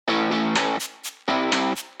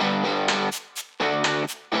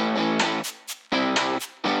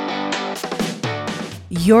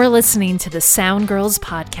You're listening to the Sound Girls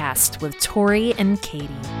podcast with Tori and Katie.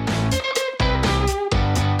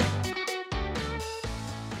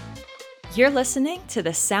 You're listening to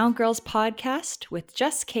the Sound Girls podcast with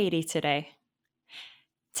just Katie today.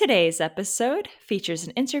 Today's episode features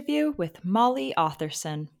an interview with Molly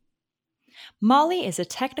Authorson. Molly is a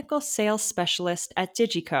technical sales specialist at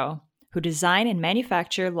Digico, who design and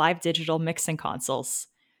manufacture live digital mixing consoles.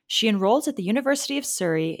 She enrolled at the University of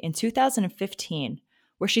Surrey in 2015,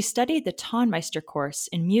 where she studied the Tonmeister course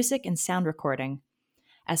in music and sound recording.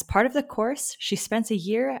 As part of the course, she spent a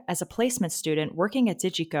year as a placement student working at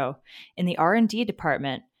Digico in the R&D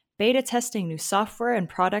department, beta testing new software and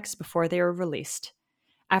products before they were released.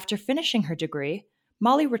 After finishing her degree,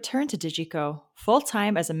 Molly returned to Digico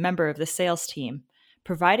full-time as a member of the sales team,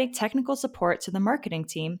 providing technical support to the marketing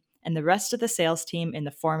team and the rest of the sales team in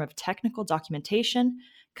the form of technical documentation,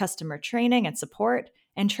 customer training and support,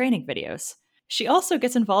 and training videos. She also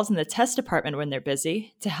gets involved in the test department when they're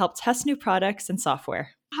busy to help test new products and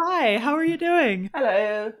software. Hi, how are you doing?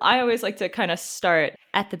 Hello. I always like to kind of start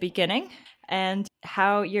at the beginning and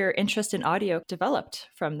how your interest in audio developed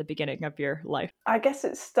from the beginning of your life. I guess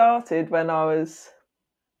it started when I was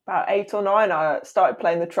about 8 or 9. I started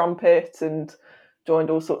playing the trumpet and joined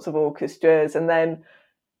all sorts of orchestras. And then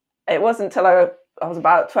it wasn't until I was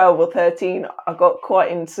about 12 or 13, I got quite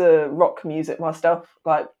into rock music myself,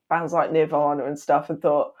 like bands like Nirvana and stuff, and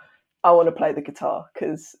thought, I want to play the guitar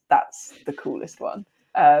because that's the coolest one.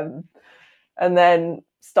 And then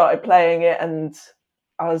started playing it, and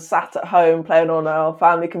I was sat at home playing on our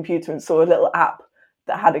family computer and saw a little app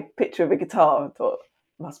that had a picture of a guitar and thought,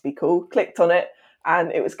 must be cool. Clicked on it,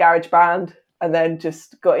 and it was GarageBand, and then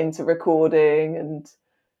just got into recording and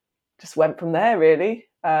just went from there, really.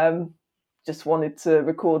 Just wanted to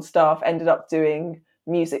record stuff, ended up doing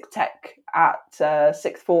music tech at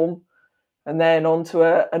sixth form, and then onto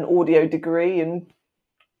an audio degree, and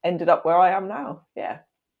ended up where I am now. Yeah.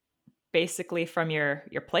 Basically from your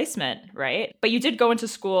placement, right? But you did go into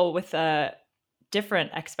school with a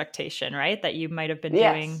different expectation, right? That you might have been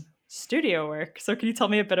doing studio work. So can you tell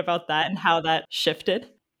me a bit about that and how that shifted?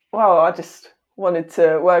 Well, I just wanted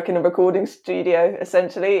to work in a recording studio,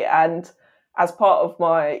 essentially. And as part of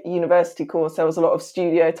my university course, there was a lot of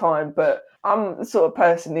studio time, but I'm the sort of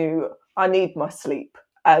person who I need my sleep.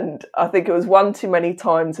 And I think it was one too many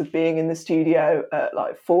times of being in the studio at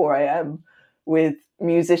like 4 a.m. with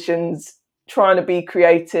musicians trying to be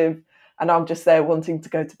creative, and I'm just there wanting to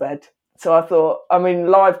go to bed. So I thought, I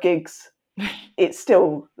mean, live gigs, it's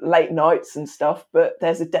still late nights and stuff, but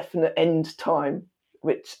there's a definite end time,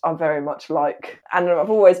 which I very much like. And I've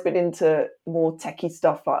always been into more techie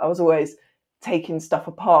stuff. Like I was always taking stuff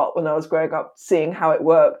apart when I was growing up, seeing how it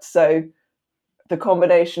worked. So the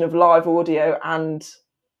combination of live audio and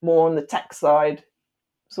more on the tech side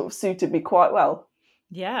sort of suited me quite well.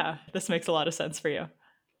 Yeah, this makes a lot of sense for you.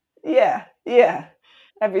 Yeah.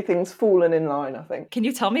 Everything's fallen in line, I think. Can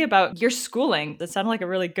you tell me about your schooling? That sounded like a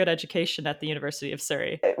really good education at the University of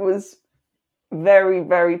Surrey. It was very,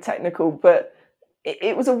 very technical, but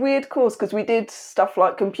it was a weird course because we did stuff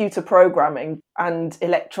like computer programming and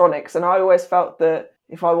electronics. And I always felt that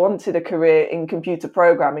if I wanted a career in computer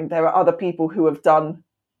programming, there are other people who have done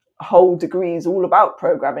whole degrees all about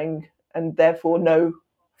programming and therefore know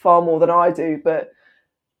far more than I do. But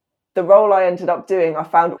the role I ended up doing, I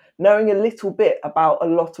found knowing a little bit about a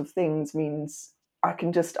lot of things means I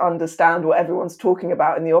can just understand what everyone's talking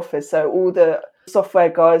about in the office. So all the software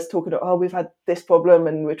guys talking about, we've had this problem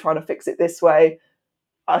and we're trying to fix it this way.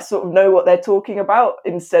 I sort of know what they're talking about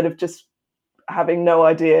instead of just having no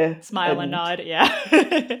idea. Smile and nod, yeah.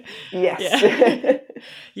 Yes. Yeah.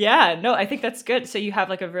 Yeah, no, I think that's good. So you have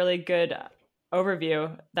like a really good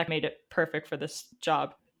overview that made it perfect for this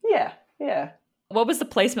job. Yeah. What was the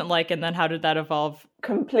placement like, and then how did that evolve?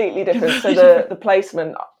 Completely different. So the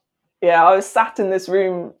placement, I was sat in this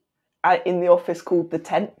room in the office called the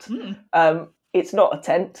Tent. It's not a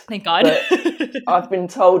tent. Thank God. But I've been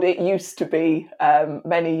told it used to be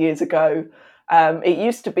many years ago. It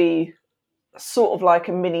used to be sort of like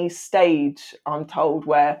a mini stage, I'm told,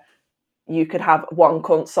 where you could have one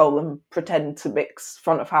console and pretend to mix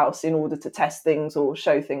front of house in order to test things or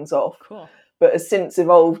show things off. Cool. But has since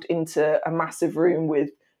evolved into a massive room with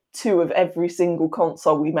 2 of every single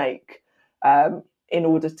console we make in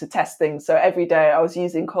order to test things. So every day I was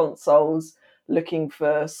using consoles, looking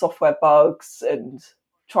for software bugs and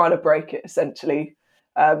trying to break it, essentially.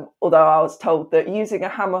 Although I was told that using a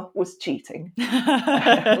hammer was cheating.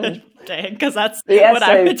 Dang, because that's what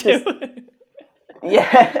I would do.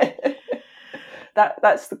 Yeah.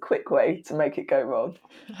 That's the quick way to make it go wrong.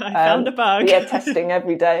 I found a bug. Yeah, testing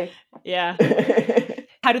every day. Yeah.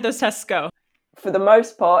 How did those tests go? For the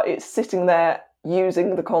most part, it's sitting there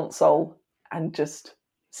using the console and just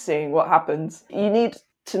seeing what happens. You need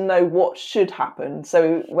to know what should happen.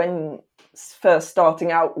 So when first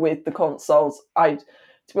starting out with the consoles, to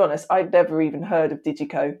be honest, I'd never even heard of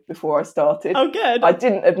Digico before I started. Oh, good. I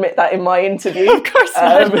didn't admit that in my interview. Of course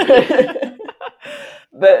not.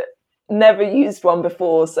 But never used one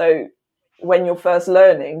before. So when you're first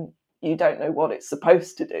learning, you don't know what it's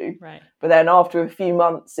supposed to do. Right. But then after a few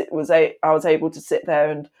months, I was able to sit there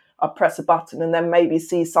and I'd press a button and then maybe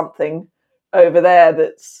see something over there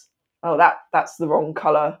that's the wrong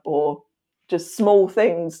colour, or just small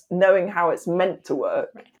things, knowing how it's meant to work.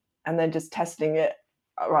 Right. And then just testing it.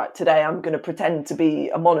 Right, today I'm going to pretend to be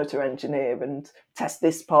a monitor engineer and test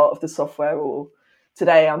this part of the software, or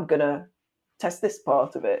today I'm going to test this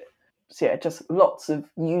part of it. So yeah, just lots of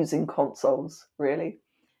using consoles, really.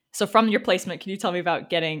 So from your placement, can you tell me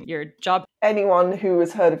about getting your job? Anyone who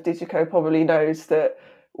has heard of Digico probably knows that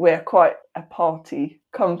we're quite a party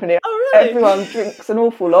company. Oh, really? Everyone drinks an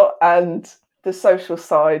awful lot, and the social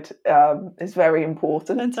side is very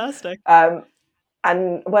important. Fantastic.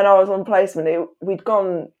 And when I was on placement, we'd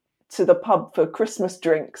gone to the pub for Christmas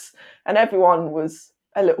drinks, and everyone was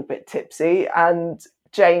a little bit tipsy. And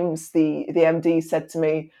James, the MD, said to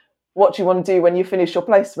me, "What do you want to do when you finish your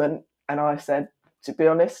placement?" And I said, "To be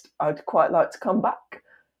honest, I'd quite like to come back."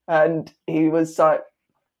 And he was like,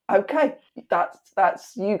 "Okay,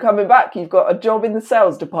 that's you coming back. You've got a job in the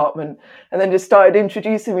sales department." And then just started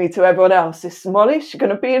introducing me to everyone else. "This is Molly, she's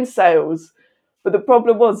going to be in sales." But the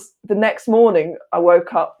problem was, the next morning I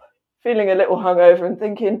woke up feeling a little hungover and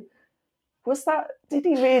thinking, did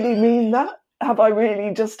he really mean that? Have I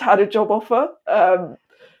really just had a job offer?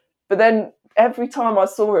 But then every time I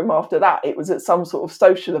saw him after that, it was at some sort of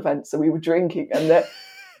social event. So we were drinking, and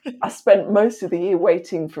I spent most of the year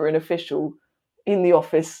waiting for an official in the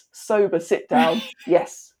office, sober sit down.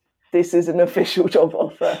 Yes, this is an official job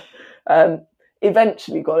offer.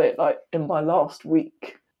 Eventually got it like in my last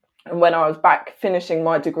week. And when I was back finishing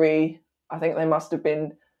my degree, I think they must have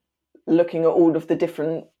been looking at all of the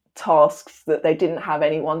different tasks that they didn't have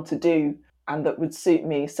anyone to do and that would suit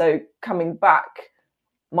me. So coming back,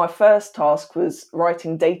 my first task was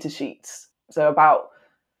writing data sheets. So about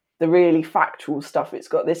the really factual stuff. It's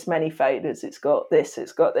got this many faders, it's got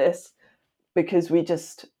this, because we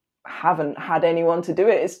just haven't had anyone to do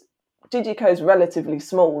it. Digico's relatively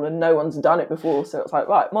small and no one's done it before. So it's like,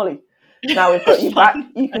 right, Molly, now we've got you back,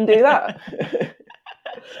 you can do that.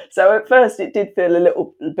 So at first it did feel a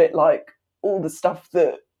little bit like all the stuff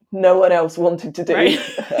that no one else wanted to do.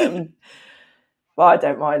 Right. But I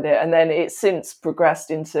don't mind it. And then it's since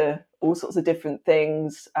progressed into all sorts of different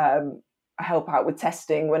things. I help out with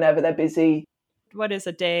testing whenever they're busy. What does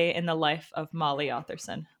a day in the life of Molly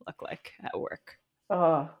Otherson look like at work?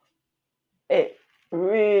 It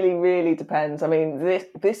really, really depends. I mean,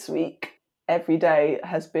 this week, every day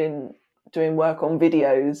has been doing work on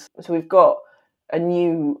videos. So we've got a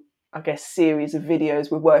new, series of videos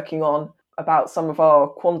we're working on about some of our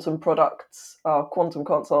quantum products, our quantum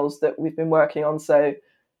consoles that we've been working on. So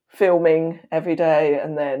filming every day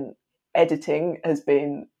and then editing has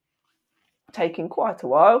been taking quite a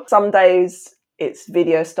while. Some days it's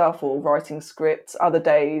video stuff or writing scripts. Other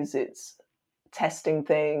days it's testing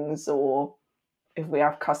things, or if we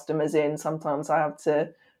have customers in, sometimes I have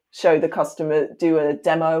to show the customer, do a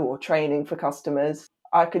demo or training for customers.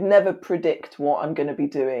 I could never predict what I'm going to be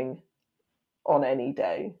doing on any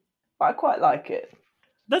day, but I quite like it.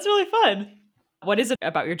 That's really fun. What is it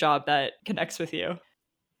about your job that connects with you?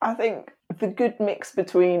 I think the good mix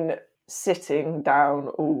between sitting down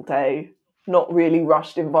all day, not really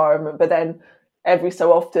rushed environment, but then every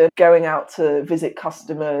so often going out to visit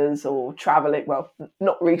customers or traveling. Well,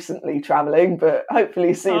 not recently traveling, but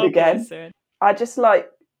hopefully soon again. Soon. I just like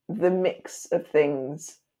the mix of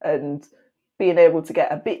things and being able to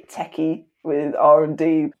get a bit techie with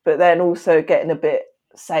R&D, but then also getting a bit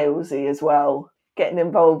salesy as well, getting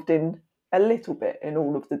involved in a little bit in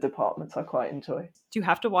all of the departments I quite enjoy. Do you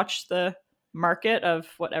have to watch the market of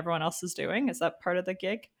what everyone else is doing? Is that part of the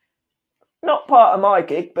gig? Not part of my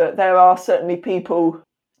gig, but there are certainly people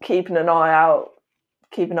keeping an eye out,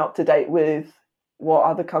 keeping up to date with what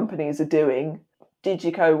other companies are doing.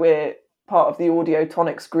 Digico, we're part of the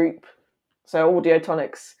Audiotonics group. So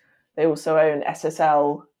Audiotonics, they also own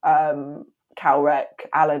SSL, Calrec,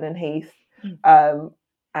 Allen and Heath.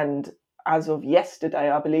 And as of yesterday,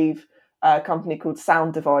 I believe, a company called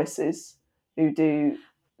Sound Devices, who do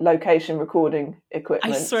location recording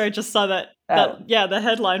equipment. I swear I just saw that the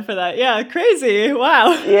headline for that. Yeah, crazy.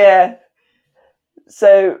 Wow. Yeah.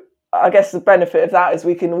 So I guess the benefit of that is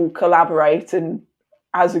we can all collaborate and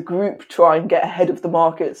as a group, try and get ahead of the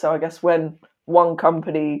market. So I guess when one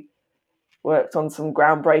company worked on some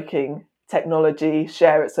groundbreaking technology,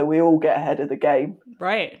 share it so we all get ahead of the game.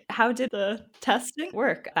 Right. How did the testing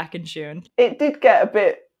work back in June? It did get a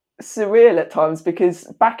bit surreal at times because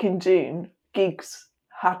back in June, gigs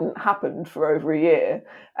hadn't happened for over a year,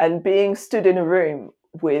 and being stood in a room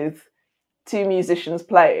with 2 musicians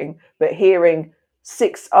playing, but hearing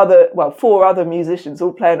 4 other musicians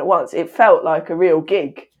all playing at once, it felt like a real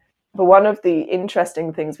gig. But one of the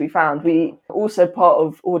interesting things we found, we also part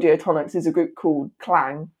of Audiotonics is a group called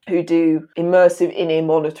Clang, who do immersive in-ear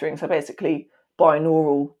monitoring, so basically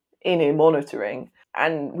binaural in-ear monitoring.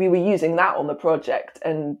 And we were using that on the project,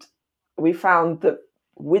 and we found that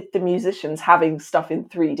with the musicians having stuff in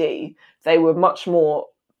 3D, they were much more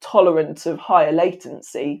tolerant of higher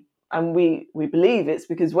latency. And we believe it's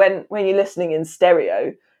because when you're listening in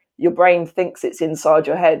stereo, your brain thinks it's inside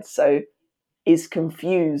your head, so is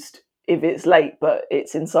confused if it's late, but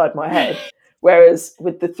it's inside my head. Whereas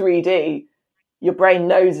with the 3D, your brain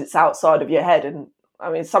knows it's outside of your head. And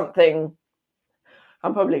I mean, something,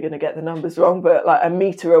 I'm probably going to get the numbers wrong, but like a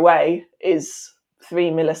meter away is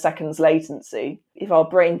 3 milliseconds latency. If our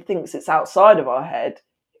brain thinks it's outside of our head,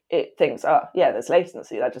 it thinks, there's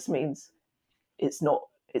latency. That just means it's not,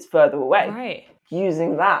 it's further away. Right.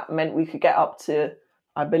 Using that meant we could get up to,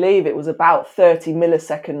 I believe it was about 30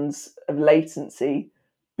 milliseconds of latency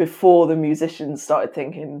before the musicians started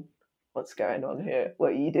thinking, what's going on here?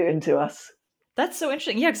 What are you doing to us? That's so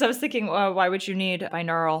interesting. Yeah, because I was thinking, why would you need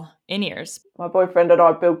binaural in-ears? My boyfriend and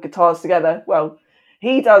I build guitars together. Well,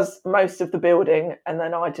 he does most of the building, and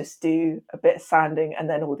then I just do a bit of sanding and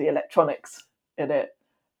then all the electronics in it.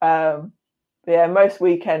 Most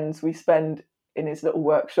weekends we spend in his little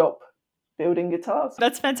workshop building guitars.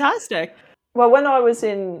 That's fantastic. Well, when I was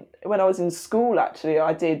in school, actually,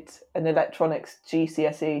 I did an electronics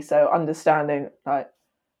GCSE, so understanding, like,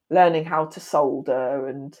 learning how to solder,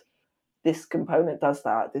 and this component does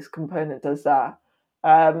that, this component does that,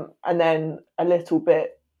 and then a little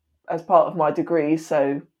bit as part of my degree.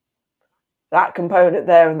 So that component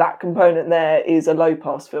there and that component there is a low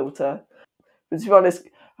pass filter. But to be honest,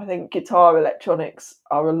 I think guitar electronics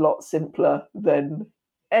are a lot simpler than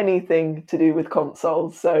anything to do with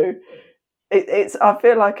consoles. So I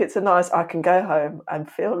feel like it's I can go home and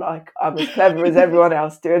feel like I'm as clever as everyone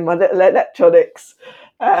else doing my little electronics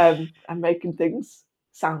and making things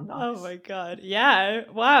sound nice. Oh my God. Yeah.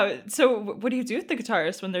 Wow. So what do you do with the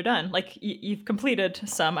guitars when they're done? Like you've completed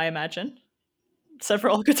some, I imagine.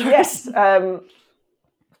 Several guitars. Yes. A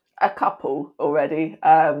couple already.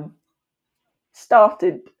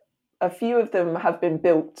 Started, a few of them have been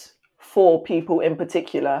built for people in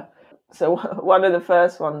particular. So one of the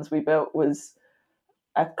first ones we built was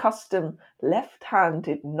a custom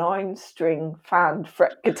left-handed 9-string fan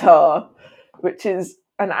fret guitar, which is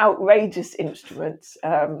an outrageous instrument.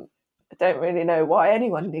 I don't really know why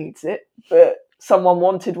anyone needs it, but someone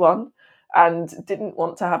wanted one and didn't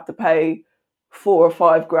want to have to pay $4 or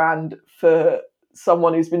 $5 grand for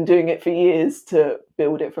someone who's been doing it for years to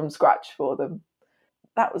build it from scratch for them.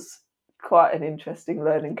 That was quite an interesting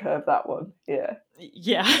learning curve, that one. Yeah.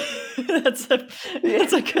 That's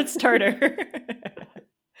a good starter.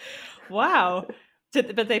 Wow.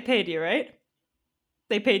 But they paid you, right?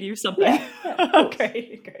 They paid you something. Yeah,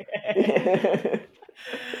 Okay, great.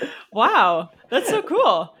 Wow, that's so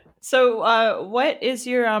cool. So what is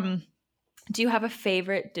your do you have a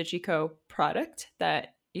favorite Digico product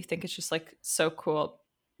that you think is just like so cool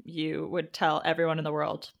you would tell everyone in the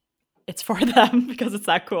world it's for them because it's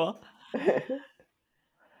that cool?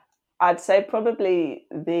 I'd say probably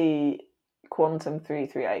the Quantum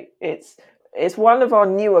 338. It's one of our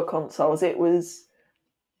newer consoles.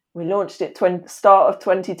 We launched it start of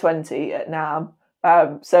 2020 at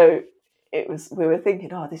NAMM. So we were thinking,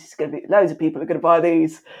 this is going to be, loads of people are going to buy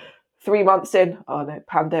these. 3 months in, oh no,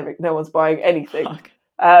 pandemic, no one's buying anything.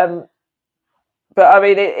 But I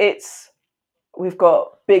mean, we've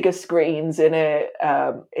got bigger screens in it.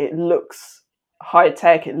 It looks high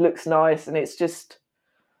tech. It looks nice, and it's just,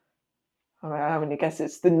 I guess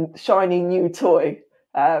it's the shiny new toy,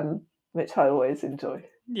 which I always enjoy.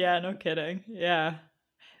 Yeah, no kidding. Yeah.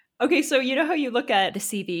 Okay, so you know how you look at the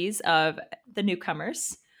CVs of the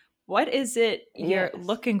newcomers? What is it you're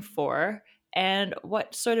looking for, and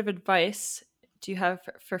what sort of advice do you have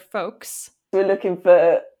for folks? We're looking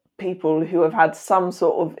for people who have had some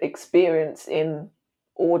sort of experience in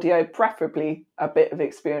audio, preferably a bit of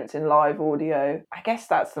experience in live audio. I guess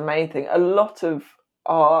that's the main thing. A lot of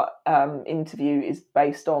our interview is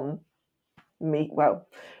based on we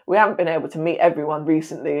haven't been able to meet everyone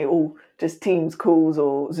recently, all just Teams calls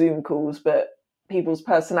or Zoom calls, but people's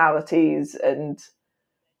personalities and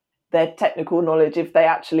their technical knowledge, if they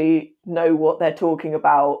actually know what they're talking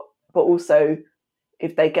about, but also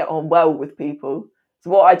if they get on well with people. So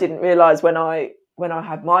what I didn't realise when I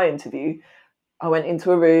had my interview, I went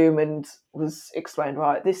into a room and was explained,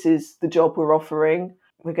 right, this is the job we're offering.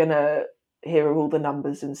 We're going to hear all the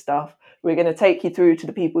numbers and stuff. We're going to take you through to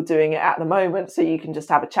the people doing it at the moment, so you can just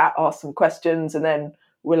have a chat, ask some questions, and then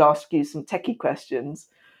we'll ask you some techie questions.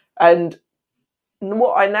 And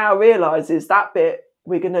what I now realise is that bit,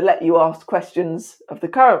 we're going to let you ask questions of the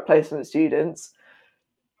current placement students.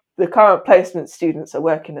 The current placement students are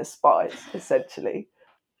working as spies, essentially.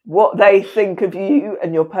 What they think of you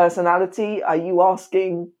and your personality. Are you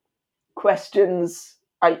asking questions?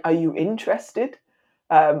 Are you interested?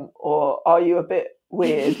 Or are you a bit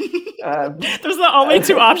weird? There's the only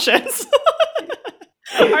two options.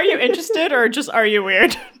 Are you interested or just are you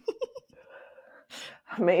weird?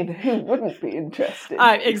 I mean, who wouldn't be interested?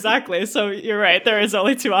 Exactly. So you're right. There is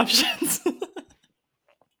only two options.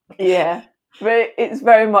 Yeah. But it's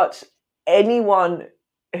very much anyone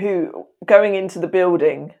who, going into the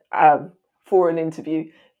building for an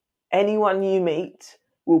interview, anyone you meet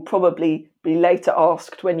will probably be later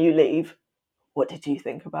asked when you leave, what did you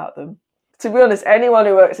think about them? To be honest, anyone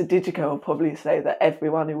who works at Digico will probably say that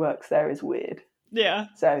everyone who works there is weird. Yeah.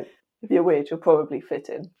 So if you're weird, you'll probably fit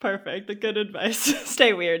in. Perfect. The good advice.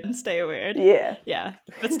 Stay weird and stay weird. Yeah. Yeah.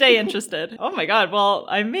 But stay interested. Oh my God. Well,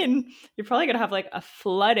 I mean, you're probably going to have like a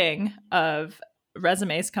flooding of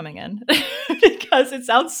resumes coming in because it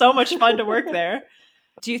sounds so much fun to work there.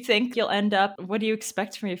 Do you think you'll end up, what do you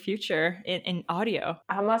expect from your future in audio?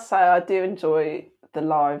 I must say, I do enjoy the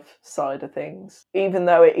live side of things. Even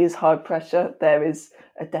though it is high pressure, there is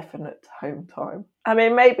a definite home time. I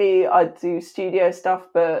mean, maybe I'd do studio stuff,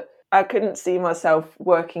 but I couldn't see myself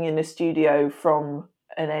working in a studio from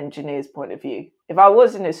an engineer's point of view. If I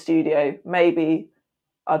was in a studio, maybe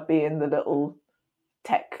I'd be in the little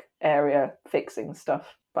tech area fixing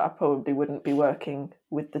stuff, but I probably wouldn't be working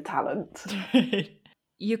with the talent.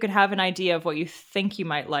 You could have an idea of what you think you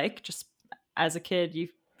might like. Just as a kid, you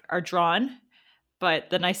are drawn.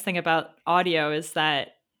 But the nice thing about audio is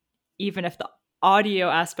that even if the audio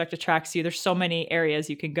aspect attracts you, there's so many areas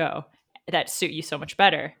you can go that suit you so much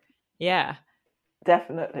better. Yeah.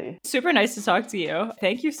 Definitely. Super nice to talk to you.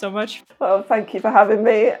 Thank you so much. Well, thank you for having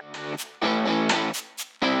me.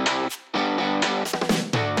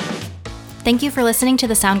 Thank you for listening to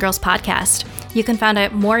the Sound Girls podcast. You can find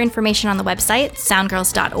out more information on the website,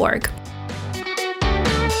 soundgirls.org.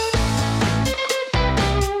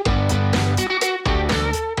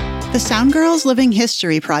 The Sound Girls Living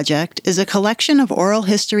History Project is a collection of oral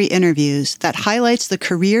history interviews that highlights the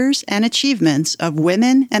careers and achievements of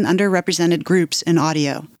women and underrepresented groups in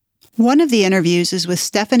audio. One of the interviews is with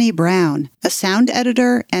Stephanie Brown, a sound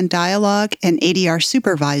editor and dialogue and ADR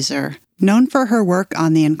supervisor, known for her work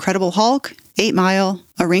on The Incredible Hulk, 8 Mile,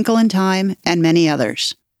 A Wrinkle in Time, and many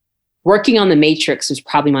others. Working on The Matrix was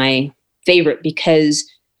probably my favorite because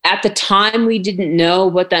at the time we didn't know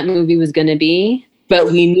what that movie was going to be,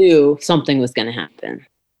 but we knew something was going to happen.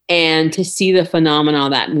 And to see the phenomena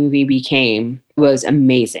that movie became was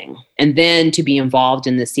amazing. And then to be involved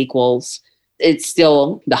in the sequels, it's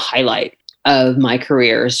still the highlight of my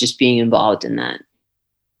career, is just being involved in that.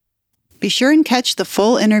 Be sure and catch the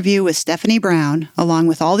full interview with Stephanie Brown, along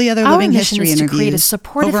with all the other living history interviews,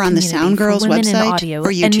 over on the Sound Girls website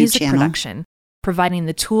or YouTube and music channel. Production, providing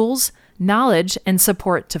the tools, knowledge, and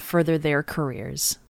support to further their careers.